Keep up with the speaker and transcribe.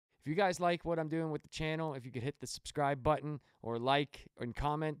If you guys like what I'm doing with the channel, if you could hit the subscribe button or like and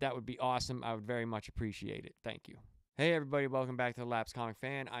comment, that would be awesome. I would very much appreciate it. Thank you. Hey everybody, welcome back to The Lapsed Comic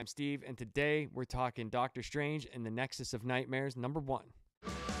Fan. I'm Steve, and today we're talking Doctor Strange and the Nexus of Nightmares #1.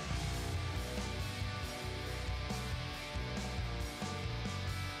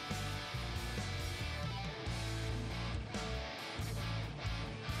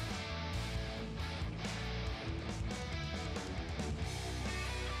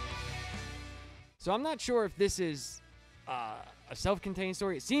 So I'm not sure if this is a self-contained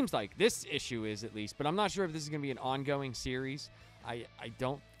story. It seems like this issue is, at least, but I'm not sure if this is going to be an ongoing series. I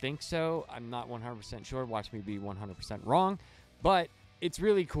don't think so. I'm not 100% sure. Watch me be 100% wrong, but it's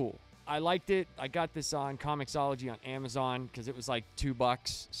really cool. I liked it. I got this on Comixology on Amazon because it was like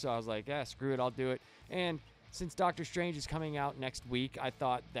 $2, so I was like, yeah, screw it, I'll do it. And since Doctor Strange is coming out next week, I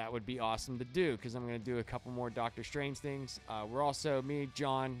thought that would be awesome to do because I'm going to do a couple more Doctor Strange things. We're also, me,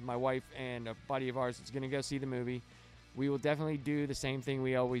 John, my wife, and a buddy of ours is going to go see the movie. We will definitely do the same thing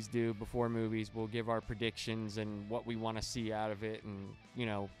we always do before movies. We'll give our predictions and what we want to see out of it and, you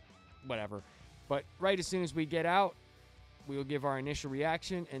know, whatever. But right as soon as we get out, we will give our initial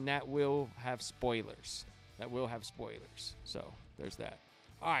reaction, and that will have spoilers. So there's that.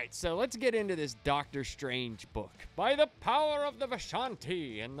 All right, so let's get into this Doctor Strange book. By the power of the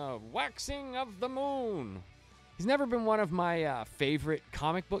Vishanti and the waxing of the moon. He's never been one of my favorite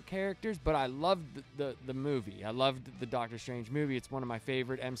comic book characters, but I loved the movie. I loved the Doctor Strange movie. It's one of my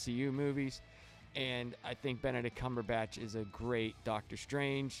favorite MCU movies, and I think Benedict Cumberbatch is a great Doctor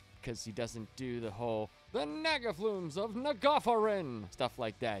Strange because he doesn't do the whole the Nagaflumes of Nagotharin stuff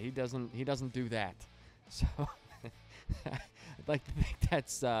like that. He doesn't do that. So I'd like to think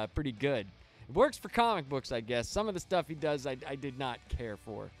that's pretty good. It works for comic books, I guess. Some of the stuff he does, I did not care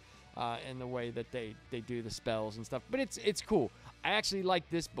for, in the way that they do the spells and stuff. But it's cool. I actually like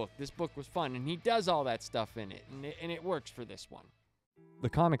this book. This book was fun, and he does all that stuff in it, and it works for this one. The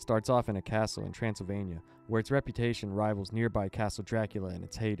comic starts off in a castle in Transylvania, where its reputation rivals nearby Castle Dracula in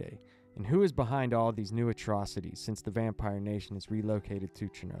its heyday. And who is behind all these new atrocities since the vampire nation is relocated to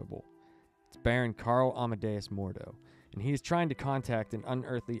Chernobyl? It's Baron Karl Amadeus Mordo, and he is trying to contact an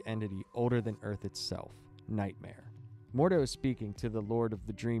unearthly entity older than Earth itself, Nightmare. Mordo is speaking to the Lord of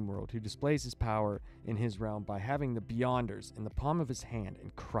the Dream World, who displays his power in his realm by having the Beyonders in the palm of his hand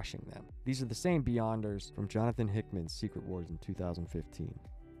and crushing them. These are the same Beyonders from Jonathan Hickman's Secret Wars in 2015.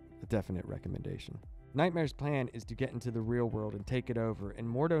 A definite recommendation. Nightmare's plan is to get into the real world and take it over, and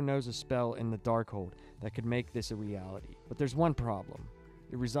Mordo knows a spell in the Darkhold that could make this a reality. But there's one problem.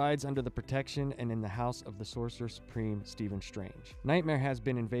 It resides under the protection and in the house of the Sorcerer Supreme, Stephen Strange. Nightmare has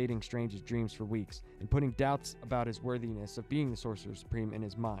been invading Strange's dreams for weeks and putting doubts about his worthiness of being the Sorcerer Supreme in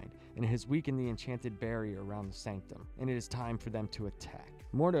his mind, and it has weakened the enchanted barrier around the sanctum, and it is time for them to attack.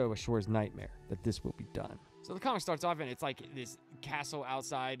 Mordo assures Nightmare that this will be done. So the comic starts off and it's like this castle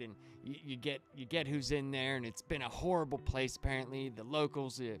outside, and you get who's in there, and it's been a horrible place apparently. The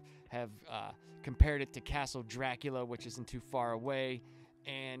locals have compared it to Castle Dracula, which isn't too far away.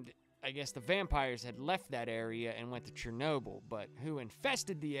 And I guess the vampires had left that area and went to Chernobyl, but who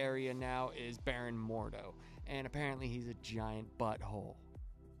infested the area now is Baron Mordo, and apparently he's a giant butthole.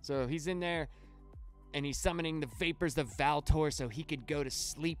 So he's in there, and he's summoning the vapors of Valtor so he could go to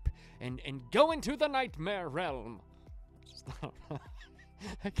sleep and go into the nightmare realm.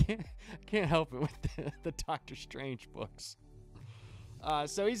 I can't help it with the Doctor Strange books.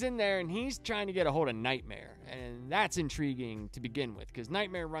 So he's in there, and he's trying to get a hold of Nightmare, and that's intriguing to begin with, because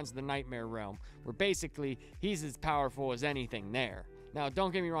Nightmare runs the Nightmare realm, where basically he's as powerful as anything there. Now,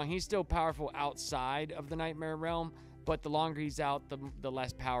 don't get me wrong, he's still powerful outside of the Nightmare realm, but the longer he's out, the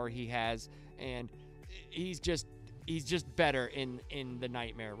less power he has, and he's just better in the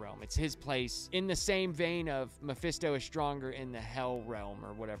Nightmare realm. It's his place, in the same vein of Mephisto is stronger in the Hell realm,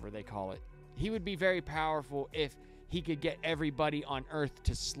 or whatever they call it. He would be very powerful if he could get everybody on Earth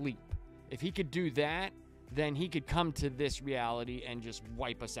to sleep. If he could do that, then he could come to this reality and just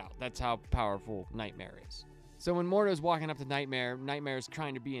wipe us out. That's how powerful Nightmare is. So when Mordo's walking up to Nightmare, Nightmare's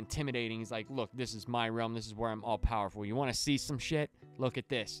trying to be intimidating. He's like, look, this is my realm. This is where I'm all powerful. You want to see some shit? Look at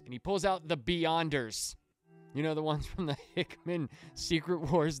this. And he pulls out the Beyonders. You know, the ones from the Hickman Secret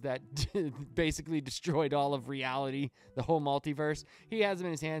Wars that basically destroyed all of reality, the whole multiverse. He has them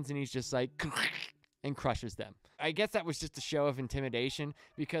in his hands, and he's just like, and crushes them. I guess that was just a show of intimidation,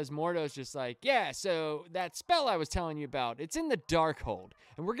 because Mordo's just like, yeah, so that spell I was telling you about, it's in the Darkhold,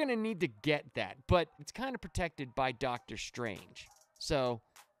 and we're going to need to get that, but it's kind of protected by Doctor Strange. So,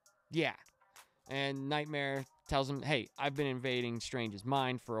 yeah. And Nightmare tells him, hey, I've been invading Strange's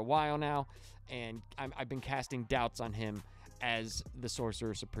mind for a while now, and I've been casting doubts on him as the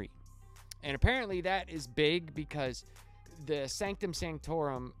Sorcerer Supreme. And apparently that is big because the Sanctum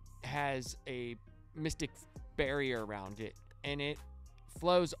Sanctorum has a mystic barrier around it, and it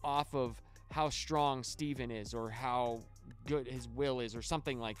flows off of how strong Stephen is or how good his will is or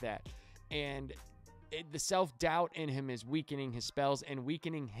something like that. And the self-doubt in him is weakening his spells and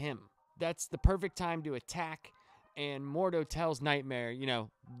weakening him. That's the perfect time to attack, and Mordo tells Nightmare, you know,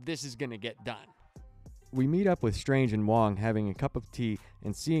 this is going to get done. We meet up with Strange and Wong having a cup of tea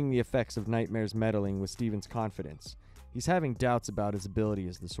and seeing the effects of Nightmare's meddling with Stephen's confidence. He's having doubts about his ability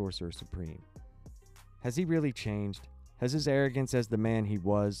as the Sorcerer Supreme. Has he really changed? Has his arrogance as the man he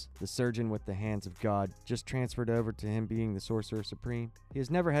was, the surgeon with the hands of God, just transferred over to him being the Sorcerer Supreme? He has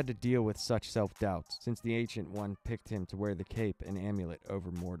never had to deal with such self-doubts since the Ancient One picked him to wear the cape and amulet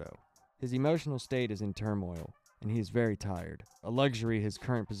over Mordo. His emotional state is in turmoil, and he is very tired, a luxury his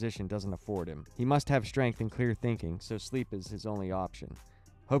current position doesn't afford him. He must have strength and clear thinking, so sleep is his only option.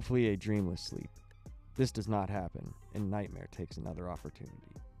 Hopefully a dreamless sleep. This does not happen, and Nightmare takes another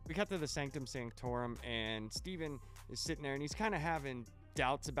opportunity. We cut to the Sanctum Sanctorum, and Stephen is sitting there, and he's kind of having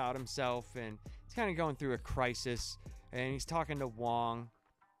doubts about himself, and he's kind of going through a crisis, and he's talking to Wong,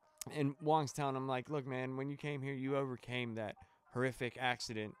 and Wong's telling him, like, look, man, when you came here, you overcame that horrific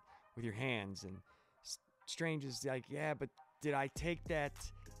accident with your hands, and Strange is like, yeah, but did I take that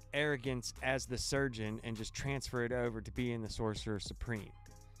arrogance as the surgeon and just transfer it over to being the Sorcerer Supreme?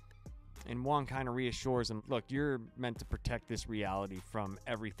 And Wong kind of reassures him, look, you're meant to protect this reality from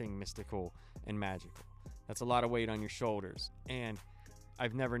everything mystical and magical. That's a lot of weight on your shoulders. And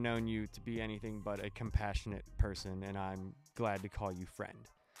I've never known you to be anything but a compassionate person, and I'm glad to call you friend.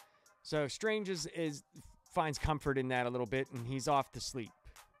 So Strange finds comfort in that a little bit, and he's off to sleep.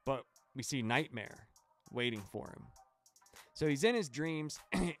 But we see Nightmare waiting for him. So he's in his dreams,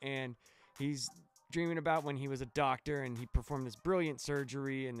 and he's dreaming about when he was a doctor and he performed this brilliant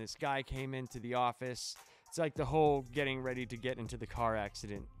surgery, and this guy came into the office. It's like the whole getting ready to get into the car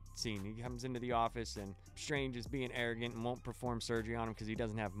accident scene. He comes into the office, and Strange is being arrogant and won't perform surgery on him because he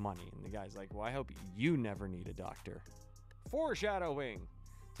doesn't have money. And the guy's like, well, I hope you never need a doctor. Foreshadowing.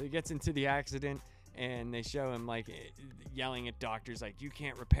 So he gets into the accident, and they show him like yelling at doctors like, you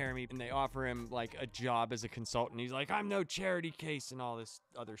can't repair me, and they offer him like a job as a consultant. He's like, I'm no charity case, and all this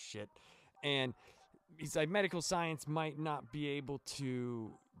other shit. And he's like, medical science might not be able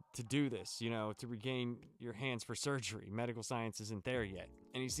to do this, you know, to regain your hands for surgery. Medical science isn't there yet.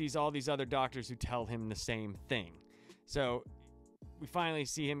 And he sees all these other doctors who tell him the same thing. So we finally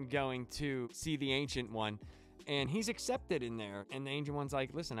see him going to see the Ancient One, and he's accepted in there. And the Ancient One's like,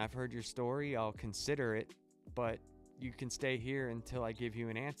 listen, I've heard your story. I'll consider it, but you can stay here until I give you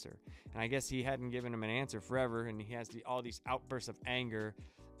an answer. And I guess he hadn't given him an answer forever, and he has all these outbursts of anger,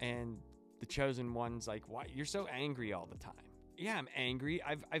 and the Chosen One's like, why? You're so angry all the time. Yeah, I'm angry.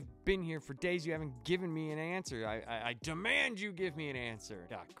 I've been here for days. You haven't given me an answer. I demand you give me an answer.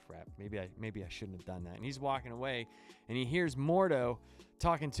 Ah, crap. Maybe I shouldn't have done that. And he's walking away, and he hears Mordo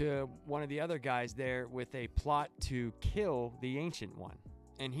talking to one of the other guys there with a plot to kill the Ancient One.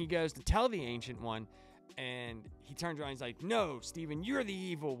 And he goes to tell the Ancient One, and he turns around and he's like, no, Stephen, you're the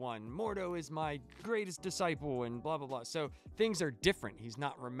evil one. Mordo is my greatest disciple, and blah, blah, blah. So things are different. He's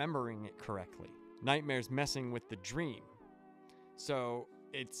not remembering it correctly. Nightmare's messing with the dream. So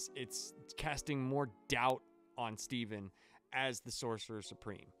it's casting more doubt on Stephen as the Sorcerer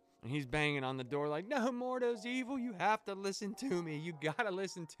Supreme. And he's banging on the door like, no, Mordo's evil. You have to listen to me. You gotta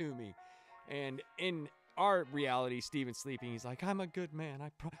listen to me. And in our reality, Stephen's sleeping. He's like, I'm a good man.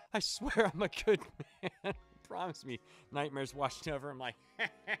 I swear I'm a good man. Promise me. Nightmare's watching over him like,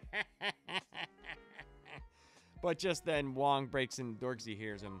 But just then, Wong breaks in the door because he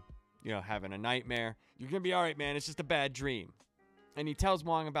hears him, you know, having a nightmare. You're going to be all right, man. It's just a bad dream. And he tells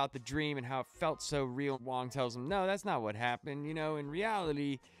Wong about the dream and how it felt so real. Wong tells him, no, that's not what happened. You know, in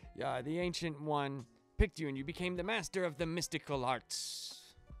reality, the Ancient One picked you and you became the master of the mystical arts.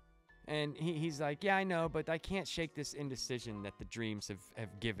 And he's like, yeah, I know, but I can't shake this indecision that the dreams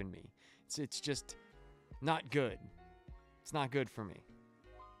have given me. It's just not good. It's not good for me.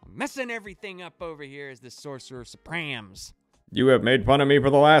 I'm messing everything up over here as the Sorcerer Supremes. You have made fun of me for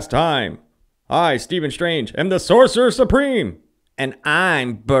the last time. I, Stephen Strange, am the Sorcerer Supreme. And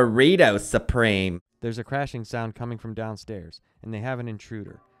I'm Burrito Supreme. There's a crashing sound coming from downstairs, and they have an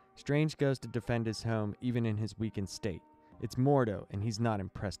intruder. Strange goes to defend his home, even in his weakened state. It's Mordo, and he's not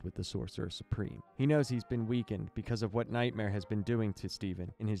impressed with the Sorcerer Supreme. He knows he's been weakened because of what Nightmare has been doing to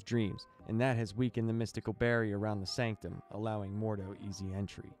Stephen in his dreams, and that has weakened the mystical barrier around the sanctum, allowing Mordo easy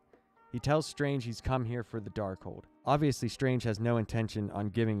entry. He tells Strange he's come here for the Darkhold. Obviously, Strange has no intention on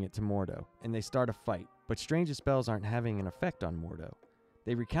giving it to Mordo, and they start a fight, But Strange's spells aren't having an effect on Mordo.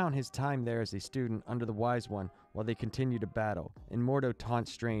 They recount his time there as a student under the Wise One while they continue to battle, and Mordo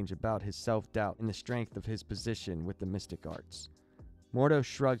taunts Strange about his self-doubt and the strength of his position with the mystic arts. Mordo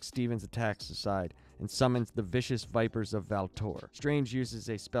shrugs Steven's attacks aside and summons the vicious Vipers of Valtor. Strange uses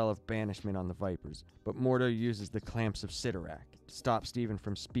a spell of banishment on the Vipers, but Mordo uses the Clamps of Sidorak to stop Steven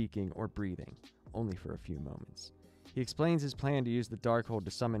from speaking or breathing, only for a few moments. He explains his plan to use the Darkhold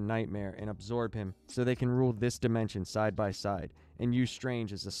to summon Nightmare and absorb him so they can rule this dimension side by side and use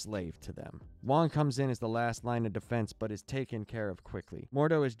Strange as a slave to them. Wong comes in as the last line of defense but is taken care of quickly.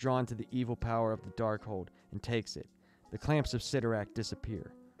 Mordo is drawn to the evil power of the Darkhold and takes it. The Clamps of Sidorak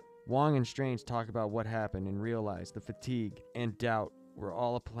disappear. Wong and Strange talk about what happened and realize the fatigue and doubt were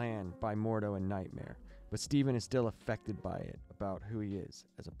all a plan by Mordo and Nightmare, but Steven is still affected by it about who he is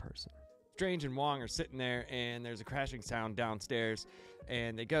as a person. Strange and Wong are sitting there, and there's a crashing sound downstairs,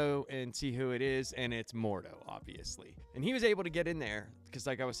 and they go and see who it is, and it's Mordo, obviously. And he was able to get in there, because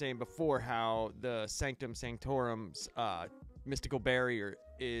like I was saying before, how the Sanctum Sanctorum's mystical barrier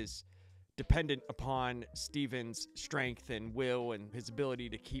is dependent upon Steven's strength and will and his ability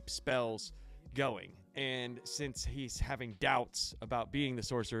to keep spells going. And since he's having doubts about being the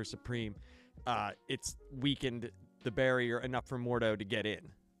Sorcerer Supreme, it's weakened the barrier enough for Mordo to get in.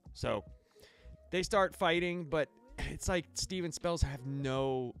 So they start fighting, but it's like Steven's spells have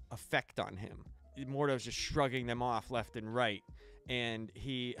no effect on him. Mordo's just shrugging them off left and right, and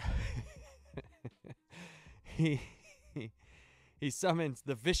he summons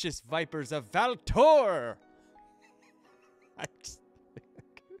the vicious Vipers of Valtor.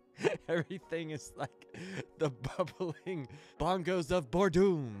 Everything is like the bubbling bongos of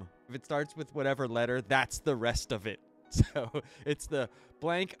Bordoom. If it starts with whatever letter, that's the rest of it. So it's the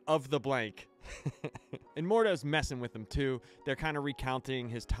blank of the blank. And Mordo's messing with them too. They're kind of recounting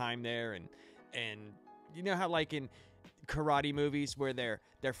his time there, and you know how like in karate movies where they're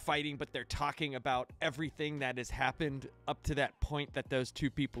fighting but they're talking about everything that has happened up to that point that those two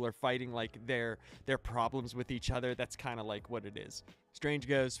people are fighting, like their problems with each other. That's kind of like what it is. Strange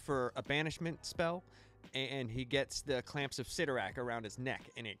goes for a banishment spell, and he gets the Clamps of Sidorak around his neck,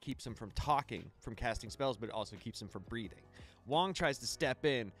 and it keeps him from talking, from casting spells, but it also keeps him from breathing. Wong tries to step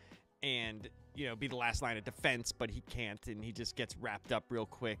in and, you know, be the last line of defense, but he can't, and he just gets wrapped up real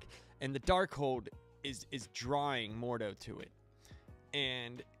quick. And the Darkhold is drawing Mordo to it,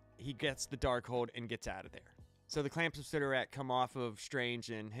 and he gets the Darkhold and gets out of there. So the Clamps of Sidorak come off of Strange,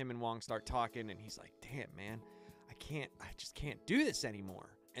 and him and Wong start talking, and he's like, damn, man, I just can't do this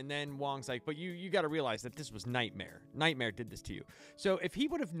anymore. And then Wong's like, but you got to realize that this was Nightmare. Nightmare did this to you. So if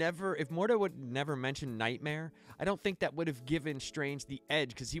Mordo would never mention Nightmare, I don't think that would have given Strange the edge,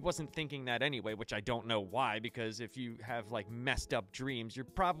 because he wasn't thinking that anyway, which I don't know why, because if you have like messed up dreams, you're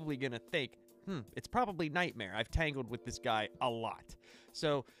probably going to think, it's probably Nightmare. I've tangled with this guy a lot.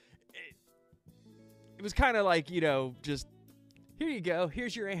 So it was kind of like, you know, just, here you go.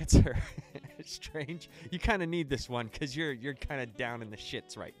 Here's your answer. Strange. You kind of need this one because you're kind of down in the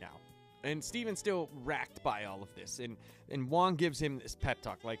shits right now. And Steven's still racked by all of this. And Wong gives him this pep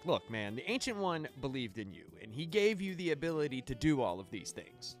talk like, look, man, the Ancient One believed in you, and he gave you the ability to do all of these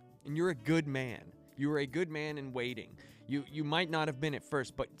things. And you're a good man. You were a good man in waiting. You might not have been at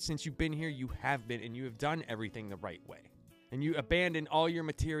first, but since you've been here, you have been, and you have done everything the right way. And you abandoned all your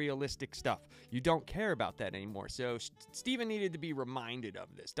materialistic stuff. You don't care about that anymore. So Steven needed to be reminded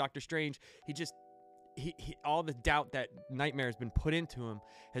of this. Dr. Strange, he all the doubt that Nightmare has been put into him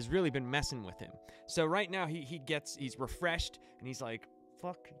has really been messing with him. So right now he's refreshed, and he's like,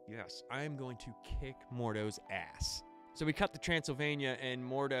 fuck yes, I am going to kick Mordo's ass. So we cut to Transylvania, and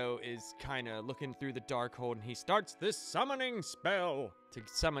Mordo is kind of looking through the Darkhold, and he starts this summoning spell to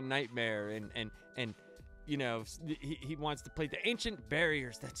summon Nightmare, and you know, he wants to play the ancient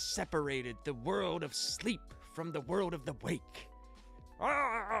barriers that separated the world of sleep from the world of the wake.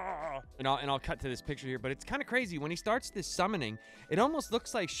 And I'll cut to this picture here, but it's kind of crazy. When he starts this summoning, it almost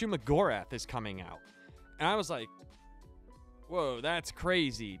looks like Shumagorath is coming out. And I was like, whoa, that's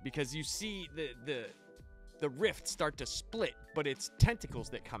crazy, because you see the rift start to split, but it's tentacles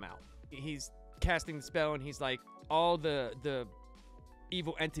that come out. He's casting the spell, and he's like, all the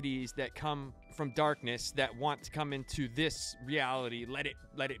evil entities that come from darkness that want to come into this reality, let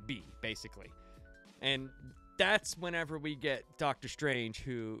it be, basically. And that's whenever we get Doctor Strange,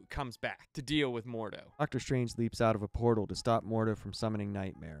 who comes back to deal with Mordo. Doctor Strange leaps out of a portal to stop Mordo from summoning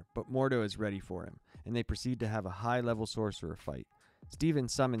Nightmare, but Mordo is ready for him, and they proceed to have a high-level sorcerer fight. Steven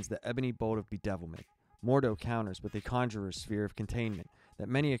summons the Ebony Bolt of Bedevilment. Mordo counters with a Conjurer's Sphere of Containment that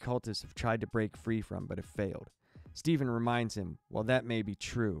many occultists have tried to break free from but have failed. Steven reminds him, while that may be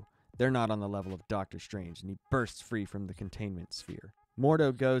true, they're not on the level of Doctor Strange, and he bursts free from the containment sphere.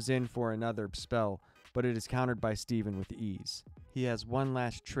 Mordo goes in for another spell, but it is countered by Steven with ease. He has one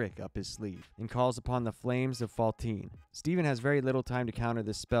last trick up his sleeve and calls upon the flames of Faltine. Steven has very little time to counter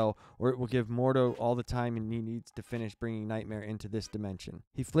this spell, or it will give Mordo all the time he needs to finish bringing Nightmare into this dimension.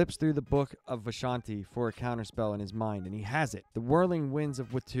 He flips through the Book of Vishanti for a counterspell in his mind, and he has it. The whirling winds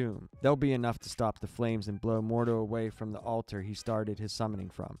of Watum. They'll be enough to stop the flames and blow Mordo away from the altar he started his summoning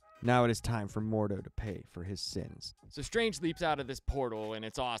from. Now it is time for Mordo to pay for his sins. So Strange leaps out of this portal, and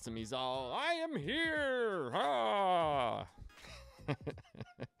it's awesome. He's all, I am here! Ah!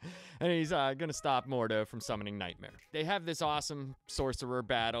 And he's gonna stop Mordo from summoning Nightmare. They have this awesome sorcerer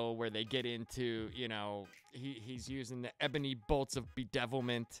battle where they get into, you know, he's using the ebony bolts of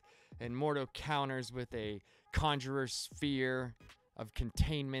bedevilment, and Mordo counters with a conjurer sphere of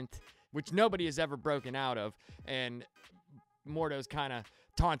containment, which nobody has ever broken out of. And Mordo's kind of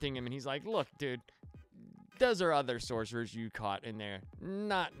taunting him, and he's like, look, dude, those are other sorcerers you caught in there,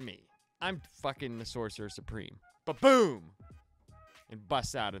 not me. I'm fucking the Sorcerer Supreme. But boom! And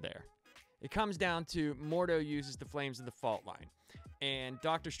busts out of there. It comes down to Mordo uses the flames of the fault line, and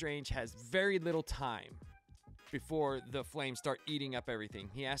Doctor Strange has very little time before the flames start eating up everything.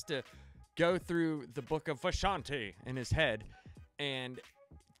 He has to go through the Book of Vishanti in his head and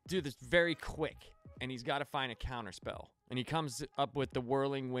do this very quick, and he's got to find a counter spell. And he comes up with the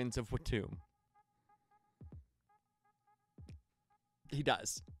whirling winds of Watum. He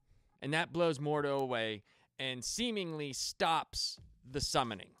does. And that blows Mordo away and seemingly stops the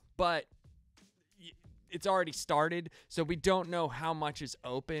summoning. But it's already started, so we don't know how much is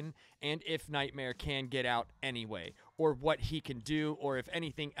open and if Nightmare can get out anyway, or what he can do, or if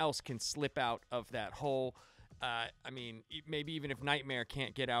anything else can slip out of that hole. I mean, maybe even if Nightmare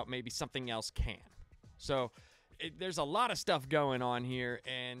can't get out, maybe something else can. So there's a lot of stuff going on here,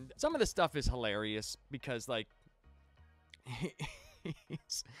 and some of the stuff is hilarious because, like,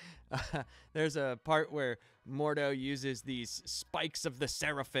 there's a part where Mordo uses these spikes of the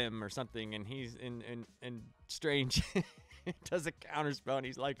seraphim or something, and he's in Strange does a counter spell, and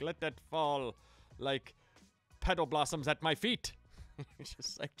he's like, let that fall like petal blossoms at my feet. It's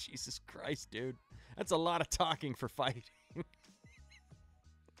just like, Jesus Christ, dude, that's a lot of talking for fighting.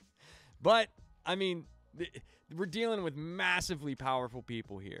 But I mean, we're dealing with massively powerful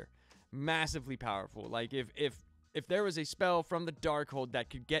people here, massively powerful. Like if there was a spell from the Darkhold that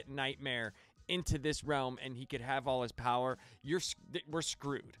could get Nightmare into this realm and he could have all his power, we're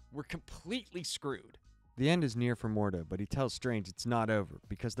screwed. We're completely screwed. The end is near for Mordo, but he tells Strange it's not over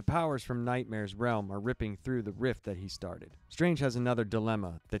because the powers from Nightmare's realm are ripping through the rift that he started. Strange has another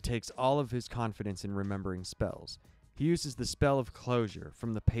dilemma that takes all of his confidence in remembering spells. He uses the spell of closure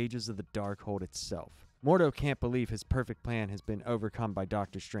from the pages of the Darkhold itself. Mordo can't believe his perfect plan has been overcome by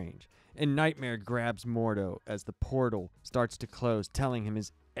Doctor Strange, and Nightmare grabs Mordo as the portal starts to close, telling him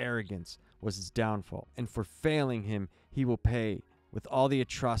his arrogance was his downfall, and for failing him, he will pay with all the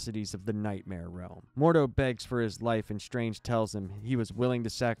atrocities of the Nightmare realm. Mordo begs for his life, and Strange tells him he was willing to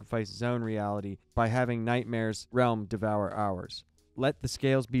sacrifice his own reality by having Nightmare's realm devour ours. Let the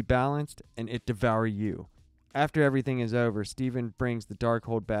scales be balanced, and it devour you. After everything is over, Steven brings the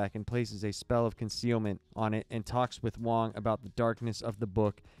Darkhold back and places a spell of concealment on it and talks with Wong about the darkness of the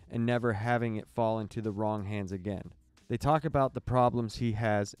book and never having it fall into the wrong hands again. They talk about the problems he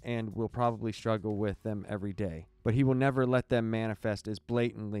has and will probably struggle with them every day, but he will never let them manifest as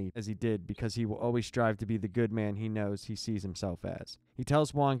blatantly as he did because he will always strive to be the good man he knows he sees himself as. He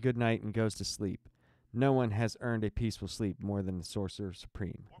tells Wong good night and goes to sleep. No one has earned a peaceful sleep more than the Sorcerer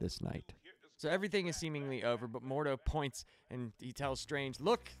Supreme this night. So everything is seemingly over, but Mordo points and he tells Strange,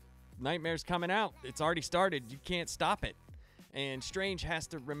 look, Nightmare's coming out. It's already started. You can't stop it. And Strange has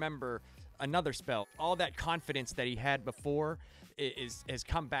to remember another spell. All that confidence that he had before has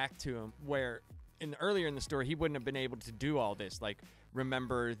come back to him, where earlier in the story, he wouldn't have been able to do all this. Like,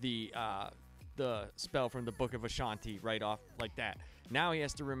 remember the spell from the Book of Vishanti right off like that. Now he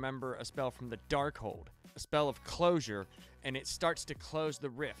has to remember a spell from the Darkhold, a spell of closure, and it starts to close the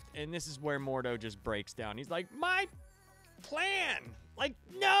rift. And this is where Mordo just breaks down. He's like, my plan! Like,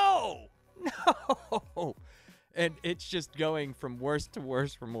 no! No! And it's just going from worse to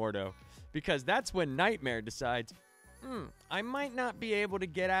worse for Mordo, because that's when Nightmare decides, I might not be able to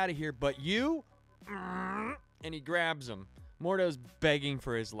get out of here, but you? And he grabs him. Mordo's begging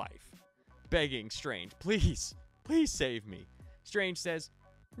for his life. Begging Strange, please, please save me. Strange says,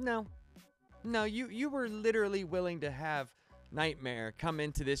 no, you were literally willing to have Nightmare come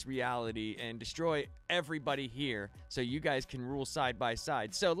into this reality and destroy everybody here so you guys can rule side by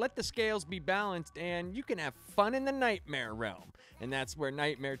side. So let the scales be balanced and you can have fun in the Nightmare realm. And that's where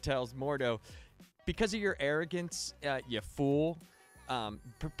Nightmare tells Mordo, because of your arrogance, you fool,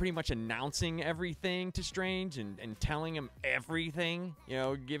 pretty much announcing everything to Strange and telling him everything, you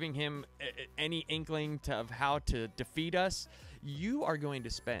know, giving him any inkling of how to defeat us, you are going to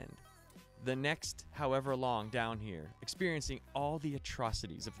spend the next however long down here experiencing all the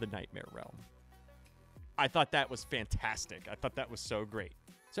atrocities of the Nightmare realm. I thought that was fantastic. I thought that was so great.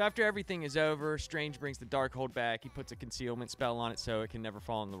 So after everything is over, Strange brings the Darkhold back. He puts a concealment spell on it so it can never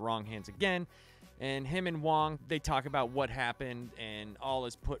fall in the wrong hands again. And him and Wong, they talk about what happened and all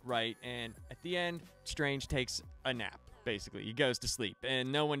is put right. And at the end, Strange takes a nap. Basically, he goes to sleep,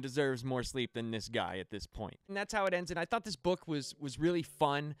 and no one deserves more sleep than this guy at this point. And that's how it ends. And I thought this book was really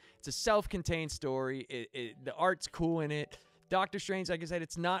fun. It's a self-contained story. The art's cool in it. Doctor Strange, like I said,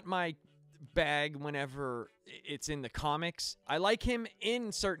 it's not my bag whenever it's in the comics. I like him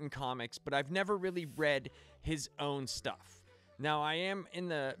in certain comics, but I've never really read his own stuff. Now, I am in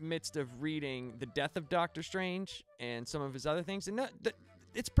the midst of reading The Death of Doctor Strange and some of his other things, and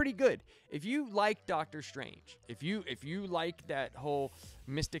it's pretty good. If you like Doctor Strange, if you like that whole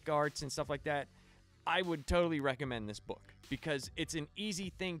mystic arts and stuff like that, I would totally recommend this book because it's an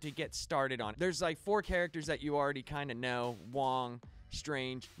easy thing to get started on. There's like 4 characters that you already kind of know: Wong,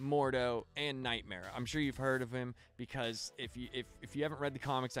 Strange, Mordo, and Nightmare. I'm sure you've heard of him because if you haven't read the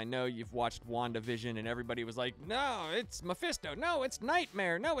comics, I know you've watched WandaVision and everybody was like, no, it's Mephisto, no, it's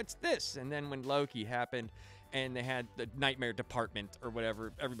Nightmare, no, it's this. And then when Loki happened and they had the Nightmare department or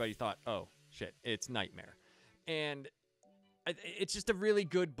whatever, everybody thought, oh shit, it's Nightmare. And it's just a really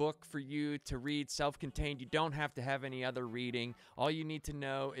good book for you to read, self-contained. You don't have to have any other reading. All you need to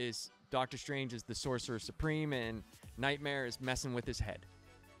know is Doctor Strange is the Sorcerer Supreme and Nightmare is messing with his head.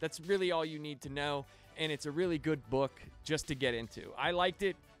 That's really all you need to know, and it's a really good book just to get into. I liked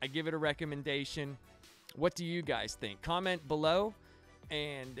it. I give it a recommendation. What do you guys think? Comment below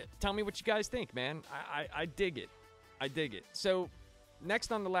and tell me what you guys think, man. I dig it. I dig it. So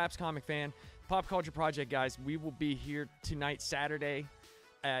next on the Lapsed Comic Fan, Pop Culture Project, guys, we will be here tonight, Saturday,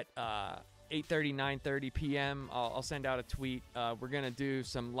 at 8:30, 9:30 p.m. I'll send out a tweet. We're going to do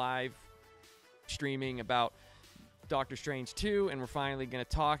some live streaming about Doctor Strange 2, and we're finally going to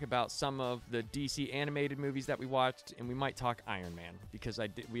talk about some of the DC animated movies that we watched, and we might talk Iron Man, because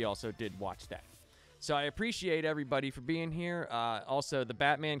we also did watch that. So I appreciate everybody for being here. Also, the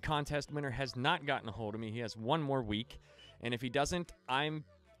Batman contest winner has not gotten a hold of me. He has one more week, and if he doesn't, I'm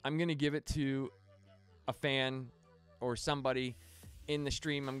going to give it to a fan or somebody in the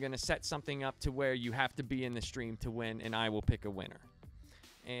stream. I'm going to set something up to where you have to be in the stream to win, and I will pick a winner.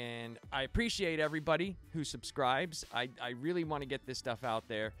 And I appreciate everybody who subscribes. I really want to get this stuff out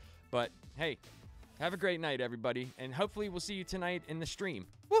there. But, hey, have a great night, everybody. And hopefully we'll see you tonight in the stream.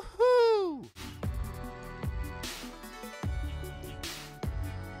 Woohoo!